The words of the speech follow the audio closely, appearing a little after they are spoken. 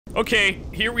Okay,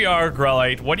 here we are,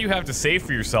 Grelite. What do you have to say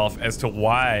for yourself as to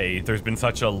why there's been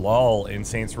such a lull in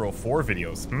Saints Row 4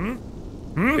 videos?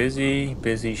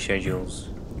 Busy schedules.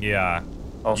 Yeah.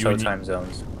 Also time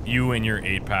zones. You and your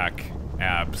 8-pack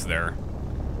abs there.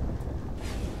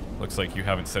 Looks like you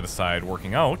haven't set aside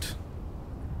working out.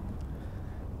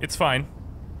 It's fine.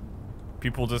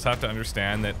 People just have to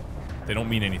understand that they don't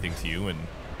mean anything to you and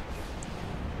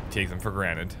take them for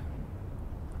granted.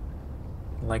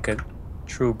 Like a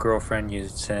true girlfriend,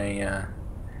 you'd say,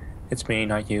 it's me,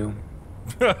 not you.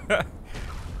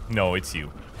 No, it's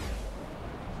you.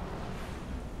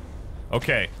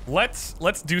 Okay,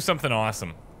 let's do something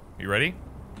awesome. You ready?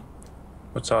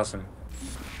 What's awesome?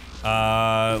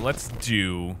 Let's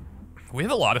do... We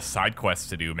have a lot of side quests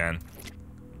to do, man.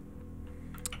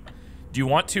 Do you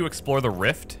want to explore the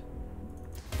rift?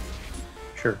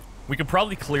 Sure. We could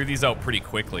probably clear these out pretty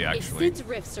quickly, actually. If Sid's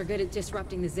rifts are good at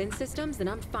disrupting the Zin systems, then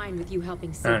I'm fine with you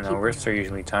helping Sid. I don't know, rifts are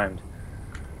usually timed.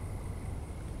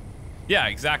 Yeah,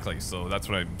 exactly. So that's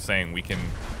what I'm saying. We can...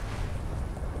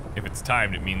 If it's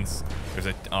timed, it means there's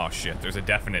a... Oh, shit. There's a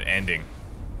definite ending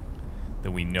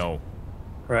that we know.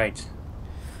 Right.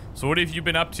 So what have you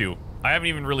been up to? I haven't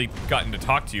even really gotten to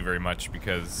talk to you very much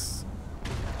because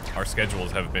our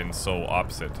schedules have been so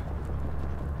opposite.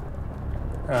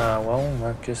 Well,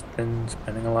 I've just been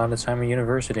spending a lot of time at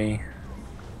university.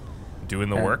 Doing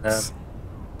the works?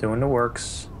 Doing the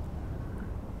works.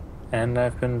 And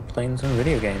I've been playing some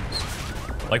video games.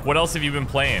 Like, what else have you been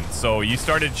playing? So, you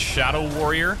started Shadow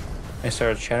Warrior? I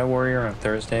started Shadow Warrior on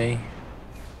Thursday.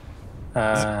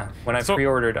 When I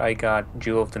pre-ordered, I got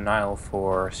Jewel of the Nile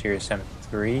for Series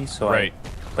M3, so I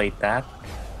played that.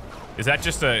 Is that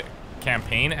just a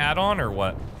campaign add-on, or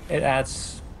what? It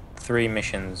adds 3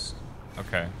 missions.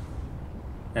 Okay.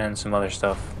 And some other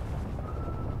stuff.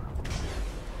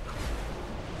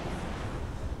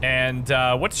 And,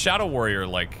 what's Shadow Warrior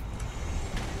like?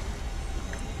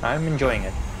 I'm enjoying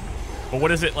it. But what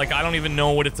is it like? I don't even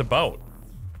know what it's about.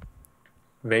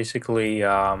 Basically,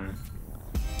 well,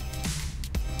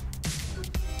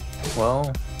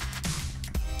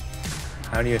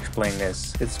 how do you explain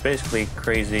this? It's basically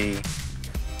crazy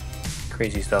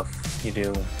stuff you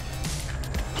do.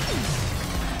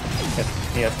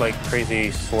 You have like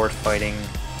crazy sword fighting. I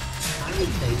would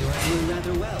say you are doing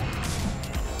rather well.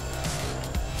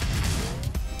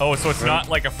 Oh, so it's not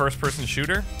like a first-person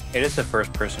shooter? It is a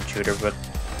first-person shooter, but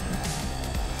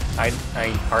I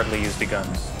hardly use the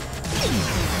guns.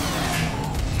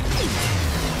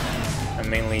 I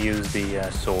mainly use the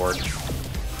sword.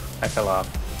 I fell off.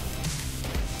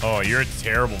 Oh, you're a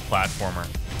terrible platformer.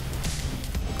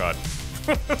 Oh god.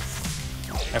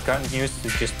 I've gotten used to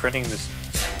just pressing the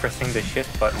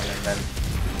shift button and then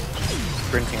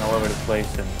sprinting all over the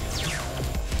place and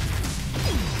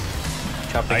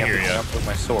chopping everything up with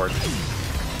my sword.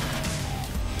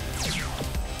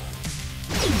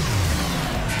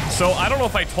 So, I don't know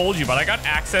if I told you, but I got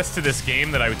access to this game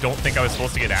that I don't think I was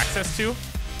supposed to get access to.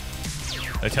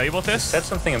 Did I tell you about this? I said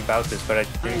something about this, but I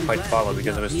didn't quite follow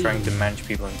because I was trying to manage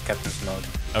people in captain's mode.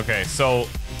 Okay, so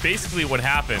basically what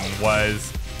happened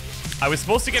was I was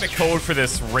supposed to get a code for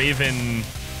this Raven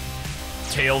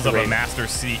Tales of a Master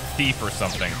Thief or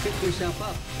something. Pick yourself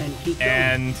up and keep going.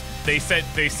 And they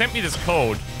sent me this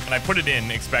code, and I put it in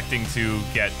expecting to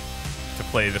get to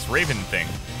play this Raven thing.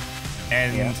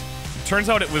 And it turns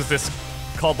out it was this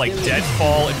called like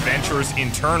Deadfall Adventures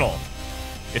Internal.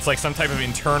 It's like some type of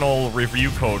internal review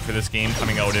code for this game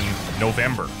coming out in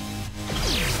November.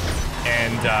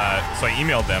 And so I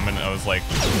emailed them and I was like,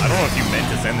 I don't know if you meant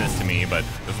to send this to me, but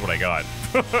this is what I got.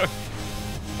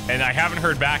 And I haven't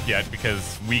heard back yet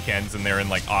because weekends and they're in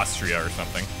like Austria or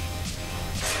something.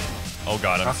 Oh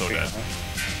god, I'm so dead.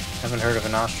 Haven't heard of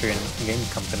an Austrian game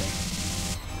company.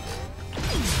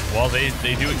 Well, they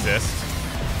do exist.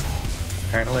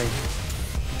 Apparently.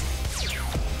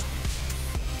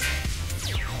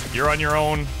 You're on your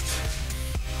own.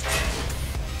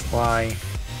 Why?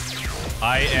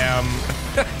 I am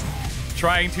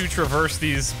trying to traverse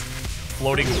these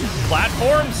floating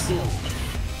platforms.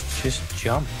 Just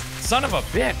jump. Son of a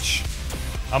bitch.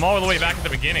 I'm all the way back at the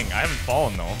beginning. I haven't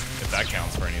fallen though, if that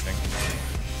counts for anything.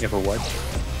 You ever what?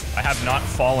 I have not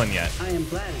fallen yet. I am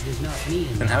glad it is not me.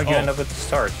 Then how'd you end up at the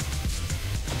start?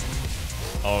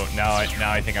 Oh, now I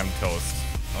think I'm toast.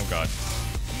 Oh god.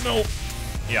 Nope.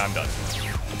 Yeah, I'm done.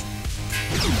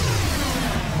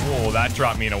 Whoa, that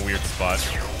dropped me in a weird spot.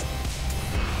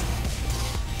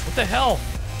 What the hell?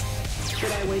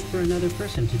 Should I wait for another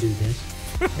person to do this?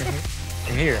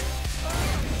 I'm here.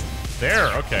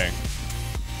 There, okay.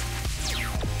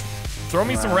 Throw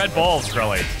me some red balls,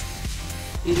 Grelite.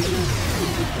 It is not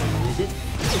easy for you, is it?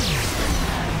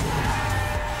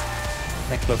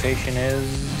 Next location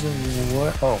is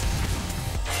what? Oh,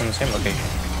 in the same location.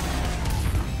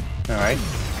 All right.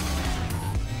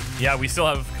 Yeah, we still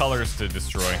have colors to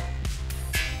destroy.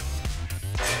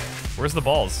 Where's the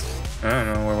balls? I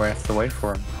don't know where we have to wait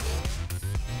for them.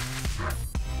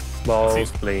 Balls,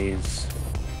 please.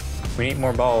 We need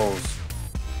more balls.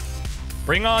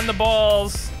 Bring on the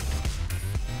balls.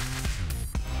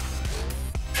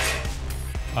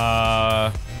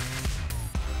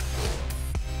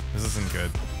 This isn't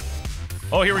good.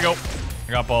 Oh, here we go.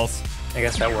 I got balls. I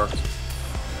guess that worked.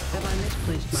 Have I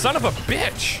misplaced my Son of a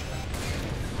bitch!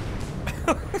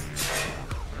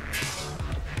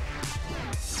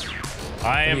 What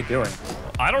are you doing?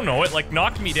 I don't know. It like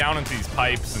knocked me down into these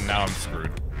pipes, and now I'm screwed.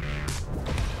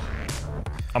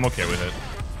 I'm okay with it.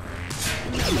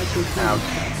 Ouch.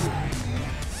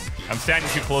 I'm standing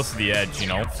too close to the edge, you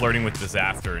know, flirting with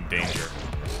disaster and danger.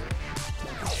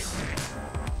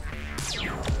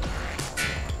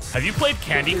 Have you played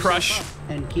Candy Crush?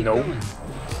 And keep Nope. going.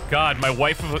 God, my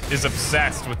wife is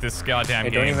obsessed with this goddamn I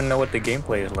game. don't even know what the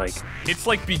gameplay is like. It's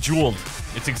like Bejeweled.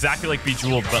 It's exactly like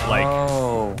Bejeweled, but like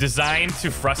Oh. designed to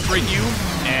frustrate you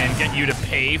and get you to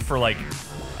pay for like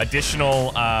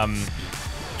additional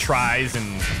tries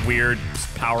and weird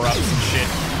power-ups and shit.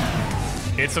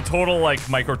 It's a total like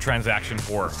microtransaction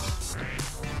whore.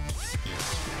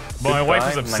 But my wife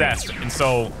is Goodbye, obsessed, and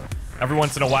so every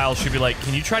once in a while she'll be like,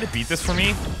 "Can you try to beat this for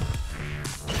me?"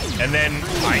 And then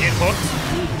I get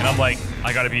hooked, and I'm like,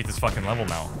 "I gotta beat this fucking level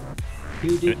now."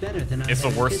 You did better than I It's the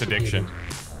had worst anticipated. addiction.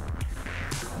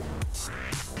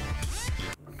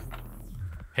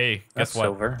 Hey, guess That's what?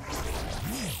 silver.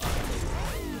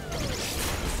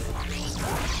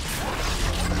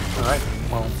 Alright,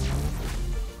 well.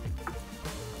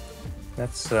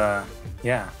 That's,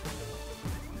 yeah.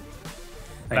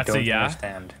 I That's a don't yeah?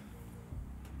 understand.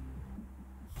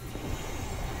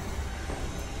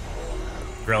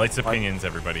 Grelite's opinions,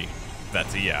 everybody.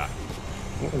 That's a yeah.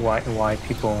 Why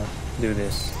people do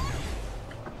this?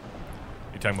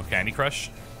 You talking about Candy Crush?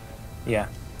 Yeah.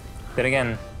 Then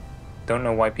again, don't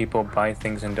know why people buy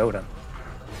things in Dota.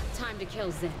 Time to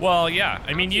kill Zen. Well, yeah.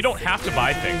 I mean, you don't have to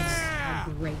buy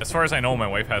things. Great. As far as I know, my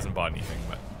wife hasn't bought anything,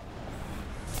 but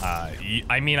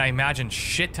I mean, I imagine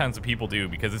shit tons of people do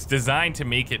because it's designed to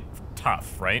make it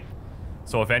tough, right?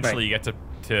 So eventually Right. you get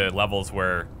to levels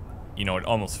where, you know, it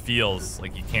almost feels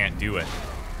like you can't do it.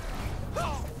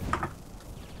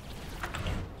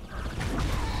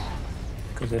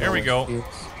 'Cause it There we always go.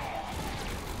 feels-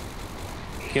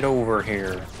 Get over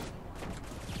here.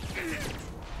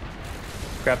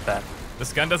 Grab that.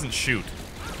 This gun doesn't shoot.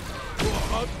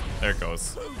 There it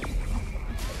goes. That's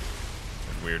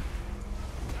weird.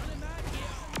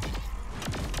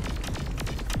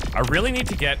 I really need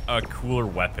to get a cooler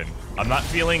weapon. I'm not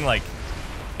feeling like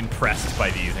impressed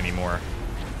by these anymore.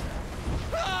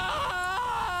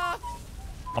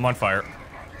 I'm on fire.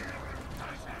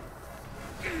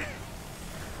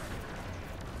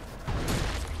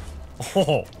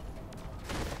 Oh.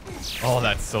 Oh,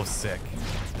 that's so sick.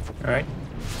 Alright.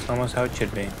 It's almost how it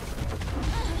should be.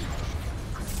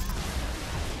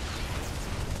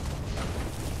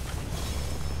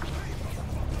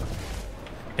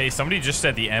 Hey, somebody just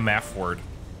said the MF word.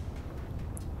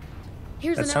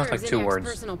 Here's That sounds another like two Zinyak's words.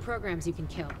 personal programs you can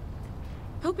kill.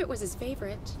 Hope it was his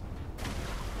favorite.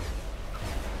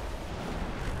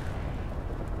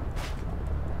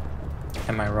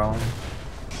 Am I wrong?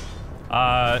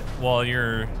 Well,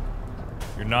 you're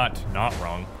not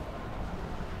wrong.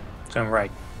 So I'm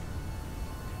right.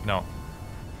 No.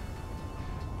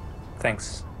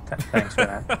 Thanks. Thanks for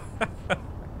that.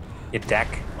 You deck.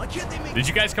 Did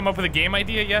you guys come up with a game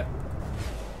idea yet?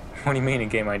 What do you mean a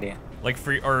game idea? Like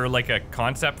or like a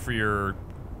concept for your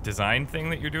design thing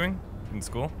that you're doing in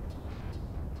school?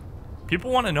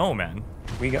 People want to know, man.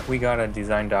 We got a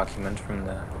design document from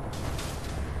the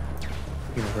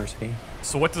university.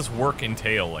 So what does work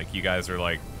entail? Like you guys are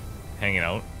like hanging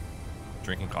out,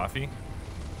 drinking coffee?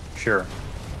 Sure.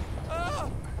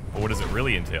 But what does it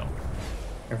really entail?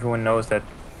 Everyone knows that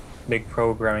big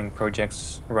programming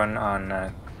projects run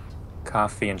on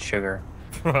coffee and sugar.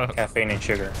 Caffeine and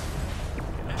sugar.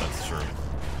 That's true.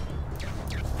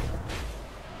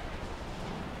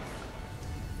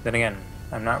 Then again,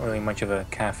 I'm not really much of a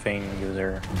caffeine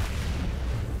user.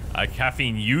 A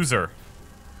caffeine user.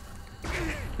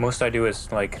 Most I do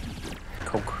is like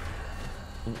Coke.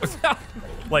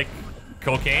 Like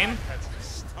cocaine?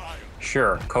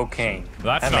 Sure, cocaine.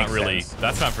 That's That not makes really. sense.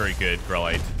 That's not very good,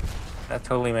 Grelite. That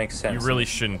totally makes sense. You really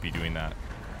shouldn't be doing that.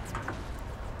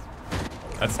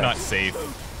 That's not safe.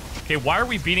 Okay, why are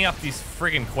we beating up these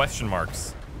friggin' question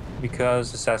marks?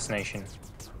 Because assassination.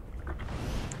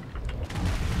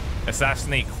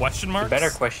 Assassinate question marks? The better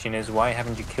question is, why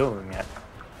haven't you killed him yet?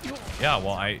 Yeah,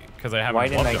 well, because I haven't. Why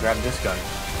didn't I him. grab this gun?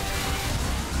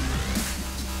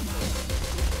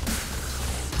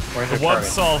 Where's The your wub target?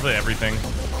 solved everything.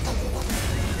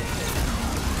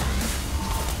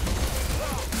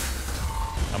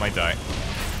 I might die.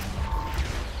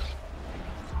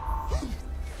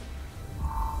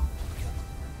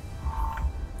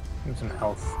 Give me some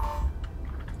health.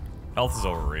 Health is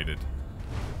overrated.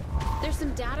 There's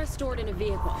some data stored in a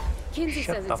vehicle. Kinsey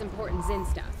Shut says the it's important Zin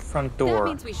stuff. Front That door.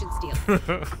 means we should steal.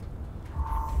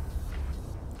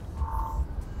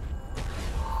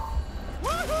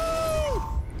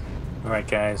 Alright,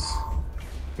 guys.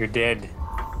 You're dead.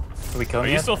 Are we Are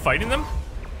killing you still fighting them?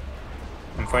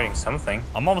 I'm fighting something.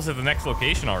 I'm almost at the next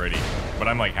location already, but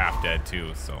I'm like half dead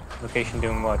too, so. Location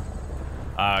doing what?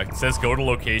 It says go to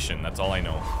location, that's all I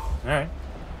know. Alright.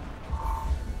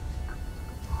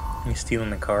 You stealing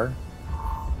the car?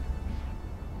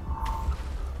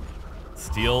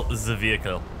 Steal the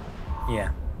vehicle.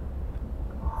 Yeah.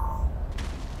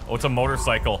 Oh, it's a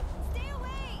motorcycle.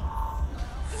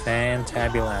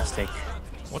 Fantabulastic.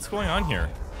 What's going on here?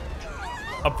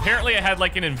 Apparently I had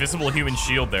like an invisible human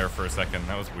shield there for a second.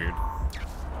 That was weird.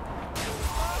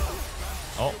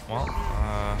 Oh, well,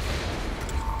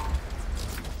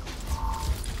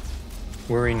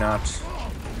 Worry not.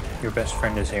 Your best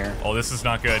friend is here. oh, this is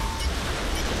not good.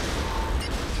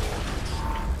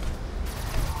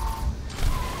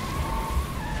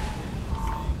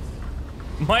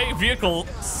 My vehicle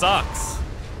sucks.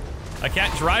 I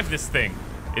can't drive this thing.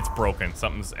 It's broken.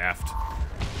 Something's effed.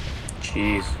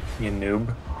 Jeez, you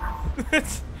noob.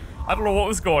 I don't know what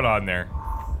was going on there.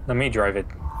 Let me drive it.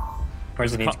 Where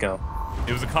does it need to go?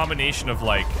 It was a combination of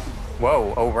like,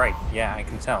 Whoa, oh right. Yeah, I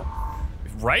can tell.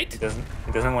 right? It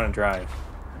doesn't want to drive.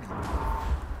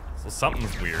 So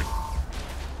something's weird.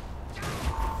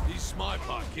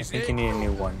 I think you need a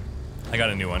new one. I got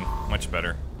a new one. Much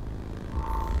better.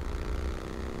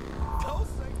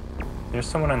 There's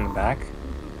someone in the back.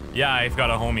 Yeah, I've got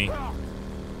a homie.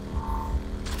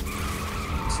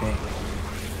 Let's see.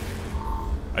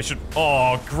 I should.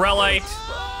 Oh, Grelite!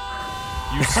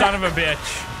 You son of a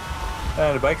bitch.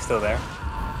 The bike's still there.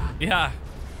 Yeah.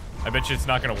 I bet you it's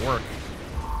not gonna work.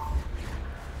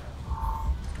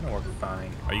 It's gonna work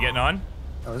fine. Are you getting on?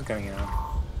 I was gonna get on.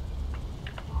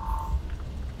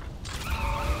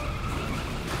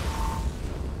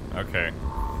 Okay.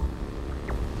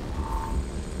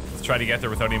 Let's try to get there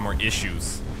without any more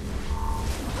issues.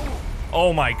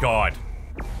 Oh my god.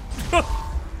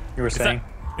 You were saying?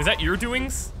 Is that your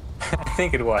doings? I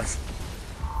think it was.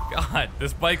 God,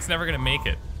 this bike's never gonna make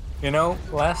it. You know,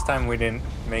 last time we didn't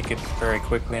make it very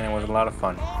quickly and it was a lot of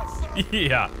fun.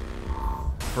 Yeah.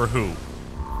 For who?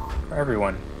 For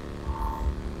everyone.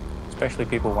 Especially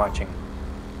people watching.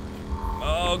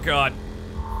 Oh god.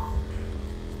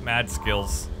 Mad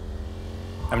skills.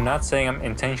 I'm not saying I'm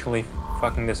intentionally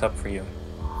fucking this up for you.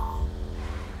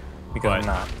 Because I'm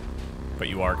not. But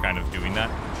you are kind of doing that?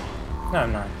 No,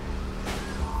 I'm not.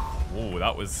 Whoa,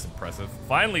 that was impressive.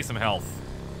 Finally some health.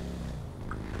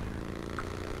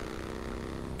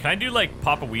 Can I do like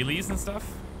Papa Wheelies and stuff?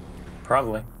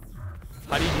 Probably.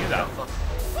 How do you do that?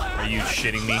 Are you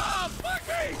shitting me?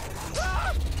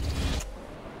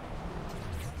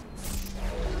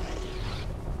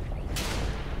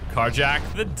 Carjack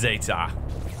the data.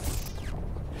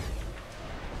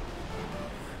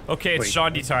 Okay, it's Wait.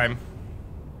 Shandy time.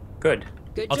 Good.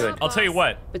 Good I'll, job, I'll tell you boss.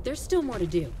 what. But there's still more to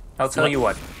do. I'll tell you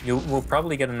what. We'll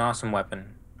probably get an awesome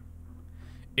weapon.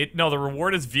 No, the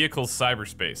reward is vehicles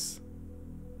cyberspace.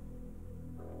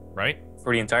 Right?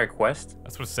 For the entire quest?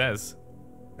 That's what it says.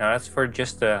 No, that's for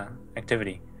just the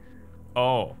activity.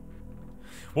 Oh.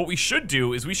 What we should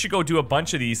do is we should go do a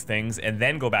bunch of these things and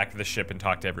then go back to the ship and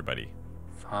talk to everybody.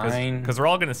 Fine. Because they're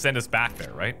all going to send us back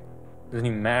there, right? Doesn't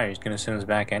even matter. He's gonna send us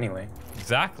back anyway.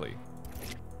 Exactly.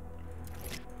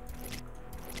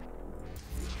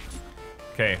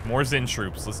 Okay, more Zin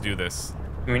troops. Let's do this.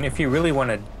 I mean, if you really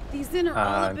want These Zin are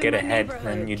all up to in get my ahead, neighborhood.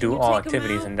 then you Can do all take 'em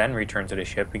activities out? and then return to the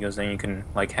ship, because then you can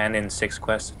like hand in 6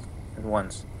 quests at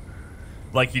once.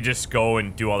 Like, you just go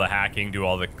and do all the hacking, do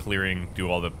all the clearing, do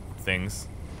all the things.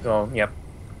 So, yep.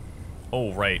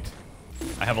 Oh, right.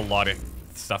 I have a lot of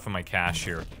stuff in my cache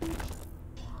here.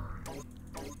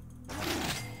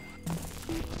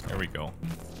 There we go.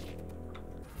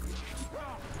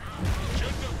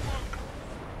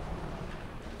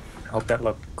 I hope that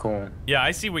looked cool. Yeah,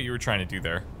 I see what you were trying to do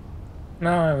there.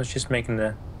 No, I was just making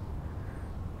the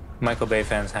Michael Bay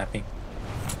fans happy.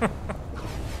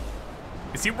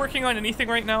 Is he working on anything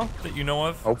right now that you know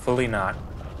of? Hopefully not.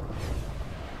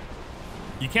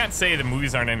 You can't say the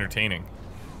movies aren't entertaining.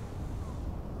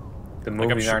 The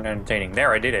movies aren't entertaining.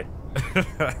 There, I did it.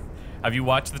 Have you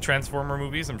watched the Transformer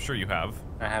movies? I'm sure you have.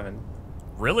 I haven't.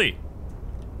 Really?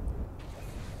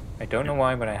 I don't know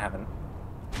why, but I haven't.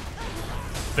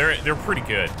 They're pretty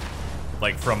good.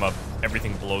 Like from a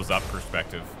everything blows up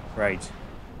perspective. Right.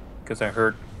 Because I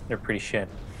heard they're pretty shit.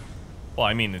 Well,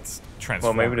 I mean, it's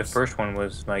Transformers. Well, maybe the first one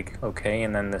was like okay,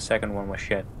 and then the second one was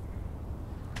shit.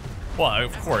 Well,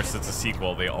 of course, it's a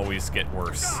sequel. They always get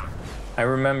worse. I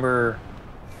remember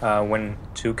when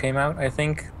 2 came out, I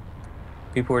think,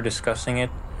 people were discussing it,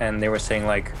 and they were saying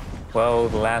like, well,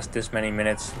 the last this many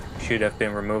minutes should have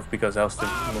been removed because else the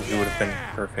movie would have been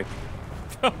perfect.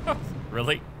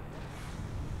 Really?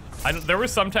 There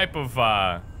was some type of,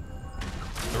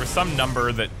 there was some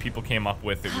number that people came up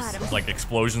with. It was like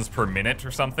explosions per minute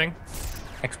or something.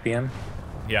 XPM?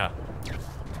 Yeah.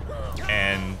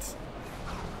 And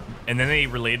then they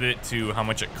related it to how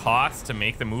much it costs to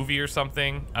make the movie or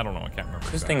something. I don't know. I can't remember.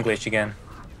 This thing glitch again.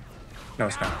 No,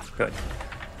 it's not. Good.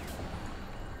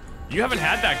 You haven't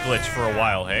had that glitch for a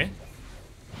while, hey?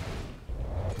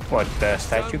 What, the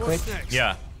statue glitch?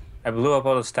 Yeah. I blew up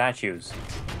all the statues.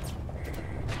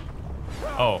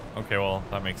 Oh, okay, well,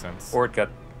 that makes sense. Or it got,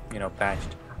 you know,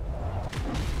 patched.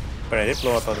 But I did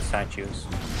blow up all the statues.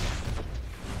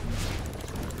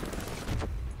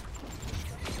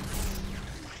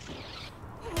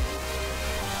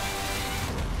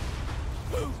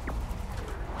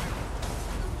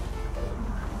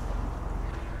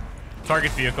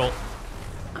 Target vehicle.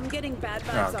 I'm getting bad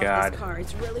vibes off God. this car.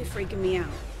 It's really freaking me out.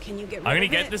 Can you get rid I'm gonna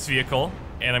of get it? this vehicle,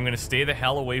 and I'm gonna stay the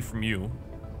hell away from you.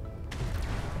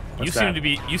 What's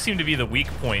You seem to be the weak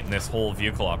point in this whole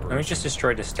vehicle Let me operation. just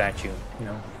destroy the statue, you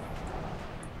know.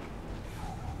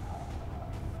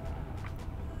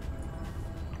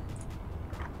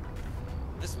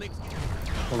 This makes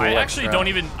I actually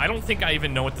don't think I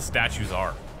even know what the statues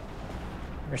are.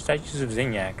 They're statues of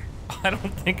Zinyak. I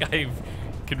don't think I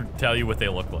could tell you what they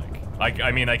look like.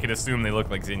 I mean, I could assume they look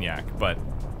like Zinyak, but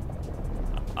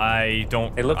I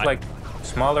don't. They look like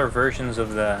smaller versions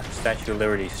of the Statue of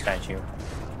Liberty statue.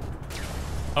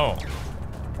 Oh,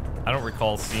 I don't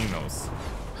recall seeing those.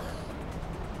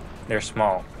 They're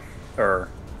small. Or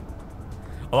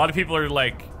A lot of people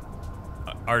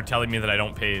are telling me that I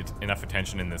don't pay enough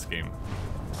attention in this game,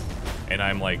 and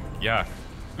I'm like, yeah,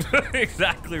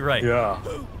 exactly right. yeah.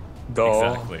 Duh.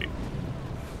 Exactly.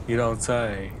 You don't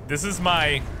say. This is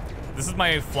my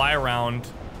fly around,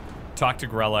 talk to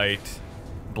Grelite,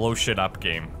 blow shit up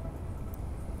game.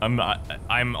 I'm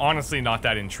honestly not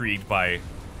that intrigued by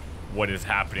what is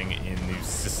happening in the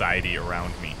society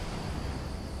around me.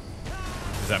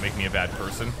 Does that make me a bad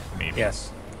person? Maybe.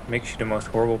 Yes. Makes you the most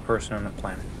horrible person on the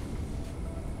planet.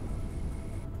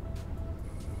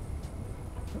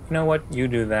 You know what? You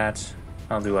do that.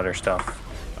 I'll do other stuff.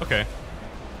 Okay.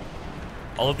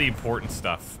 All of the important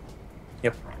stuff.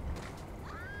 Yep.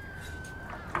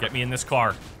 Get me in this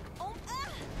car.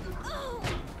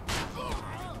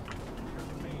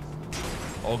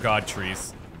 Oh god,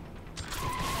 trees.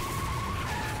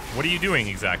 What are you doing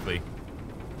exactly?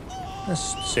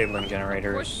 Disabling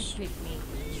generators. Pick me.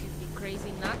 You'd be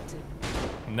crazy not to.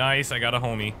 Nice, I got a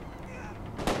homie.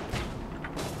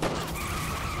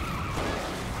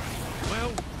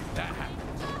 well, that happened.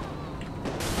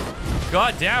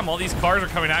 God damn, all these cars are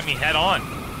coming at me head on.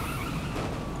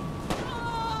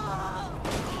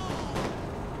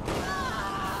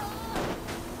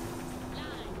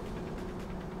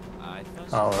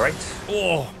 All right.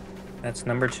 Oh. That's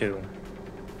number 2.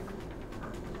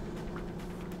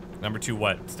 Number 2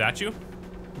 what? Statue?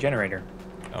 Generator.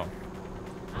 Oh.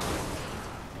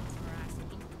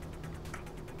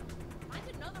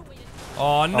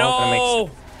 Oh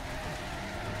no!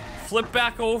 Flip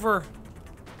back over.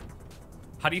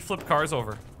 How do you flip cars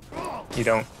over? You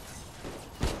don't.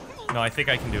 No, I think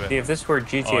I can do See, it. if this were Oh,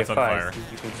 GTA it's on 5, fire.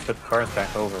 you can flip cars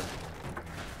back over.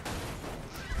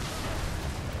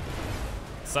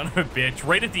 Son of a bitch.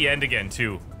 Right at the end again,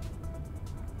 too.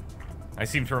 I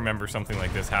seem to remember something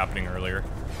like this happening earlier.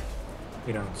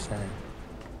 You don't say.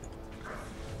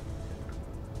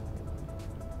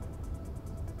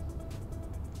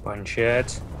 Punch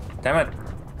it. Damn it.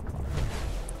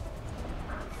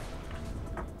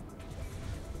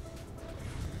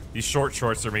 These short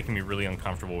shorts are making me really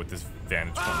uncomfortable with this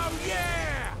vantage point. Oh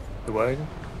yeah! The what?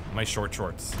 My short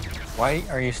shorts. Why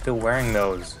are you still wearing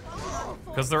those?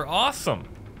 Because they're awesome.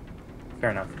 Fair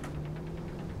enough.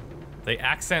 They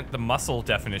accent the muscle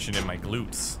definition in my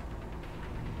glutes.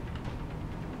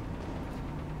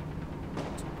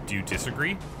 Do you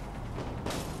disagree?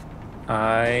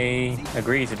 I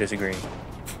agree to disagree.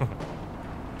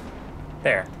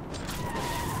 There.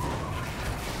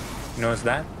 You notice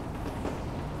that?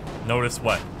 Notice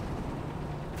what?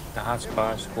 The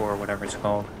hotspots or whatever it's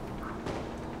called.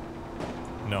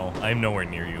 No, I'm nowhere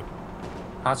near you.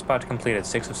 Hotspot completed,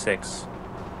 6 of 6.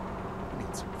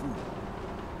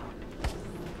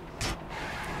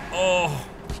 Oh,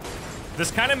 this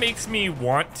kind of makes me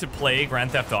want to play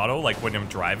Grand Theft Auto, like when I'm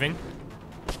driving.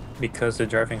 Because the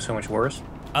driving's so much worse?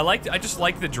 I just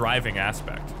like the driving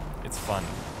aspect. It's fun.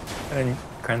 And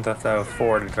Grand Theft Auto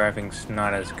 4, the driving's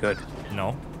not as good.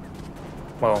 No?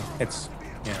 Well, it's,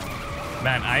 you know...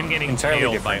 Man, I'm getting entirely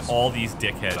tailed by different. all these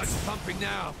dickheads. It's pumping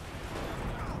now.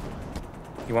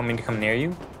 You want me to come near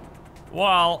you?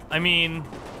 Well, I mean...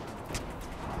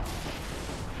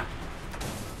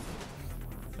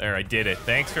 There, I did it.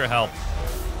 Thanks for your help.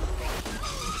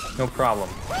 No problem.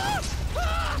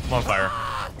 I'm on fire.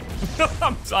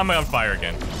 I'm on fire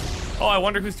again. Oh, I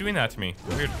wonder who's doing that to me.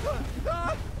 Weird.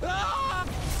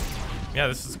 Yeah,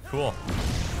 this is cool.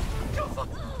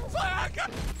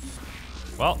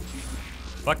 Well,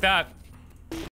 fuck that.